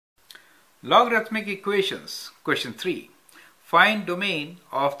Logarithmic equations. Question 3. Find domain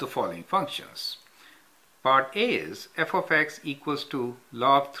of the following functions. Part A is f of x equals to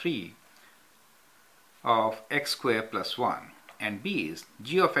log 3 of x squared plus 1, and B is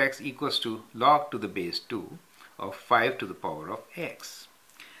g of x equals to log to the base 2 of 5 to the power of x.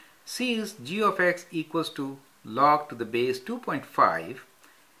 C is g of x equals to log to the base 2.5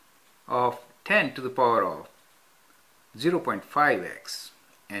 of 10 to the power of 0.5x,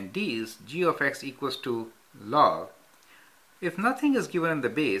 and D is g of x equals to log. If nothing is given in the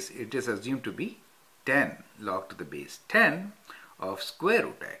base, it is assumed to be 10 log to the base 10 of square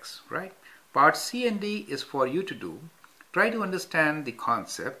root x, right? Part C and D is for you to do. Try to understand the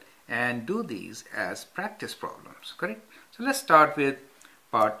concept and do these as practice problems, correct? So let's start with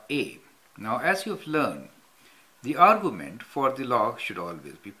part A. Now, as you've learned, the argument for the log should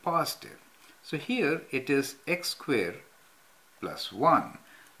always be positive. So here it is x squared plus 1.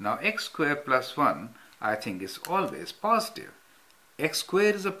 Now x squared plus 1 I think is always positive. X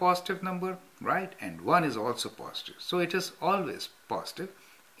squared is a positive number, right? And 1 is also positive. So it is always positive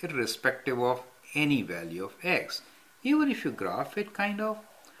irrespective of any value of x. Even if you graph it kind of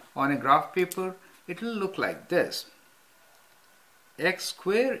on a graph paper, it will look like this. X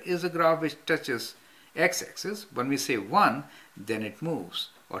squared is a graph which touches x-axis. When we say 1, then it moves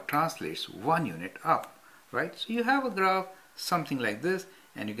or translates 1 unit up, right? So you have a graph something like this,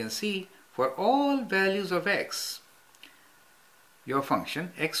 and you can see for all values of x, your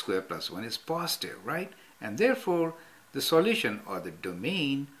function x squared plus 1 is positive, right? And therefore the solution or the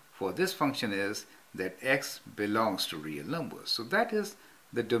domain for this function is that x belongs to real numbers. So that is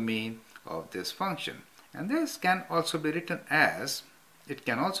the domain of this function. And this can also be written as,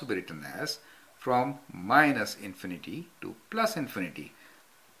 from minus infinity to plus infinity.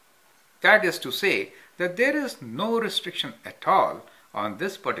 That is to say that there is no restriction at all on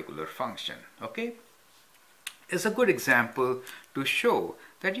this particular function, okay? It's a good example to show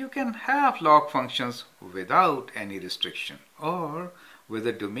that you can have log functions without any restriction or with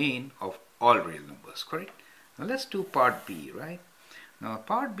a domain of all real numbers, correct? Now let's do part B, right? Now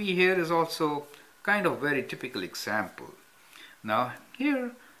part B here is also kind of very typical example. Now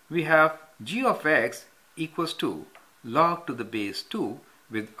here we have g of x equals to log to the base 2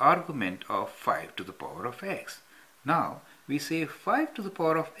 with argument of 5 to the power of x. Now we say 5 to the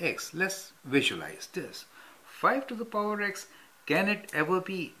power of x. Let's visualize this. 5 to the power x, can it ever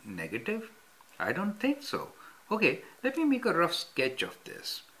be negative? I don't think so. Okay, let me make a rough sketch of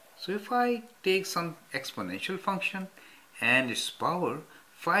this. So if I take some exponential function and its power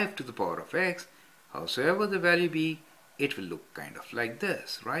 5 to the power of x, howsoever the value be, it will look kind of like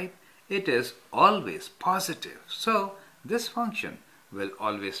this, right? It is always positive. So this function will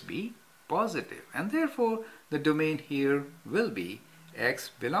always be positive, and therefore the domain here will be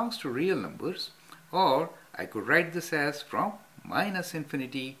x belongs to real numbers, or I could write this as from minus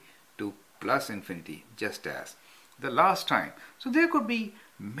infinity to plus infinity, just as the last time. So there could be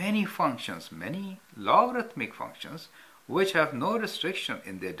many functions, many logarithmic functions which have no restriction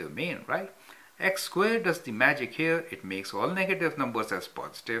in their domain, right? X squared does the magic here. It makes all negative numbers as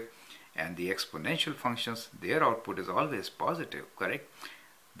positive, and the exponential functions, their output is always positive, correct?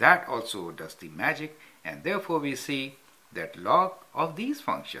 That also does the magic, and therefore we see that log of these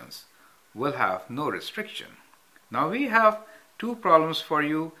functions will have no restriction. Now we have two problems for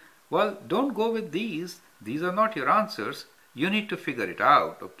you. Well, don't go with these. These are not your answers. You need to figure it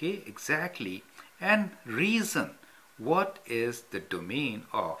out, okay, exactly, and reason what is the domain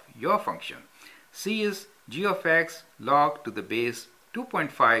of your function. C is g of x log to the base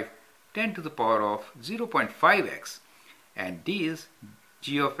 2.5 10 to the power of 0.5x, and D is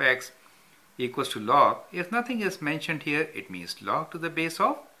g of x equals to log. If nothing is mentioned here, it means log to the base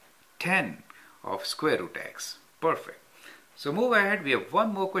of 10 of square root x. Perfect. So move ahead. We have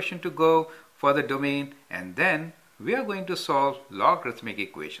one more question to go for the domain, and then we are going to solve logarithmic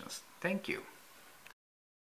equations. Thank you.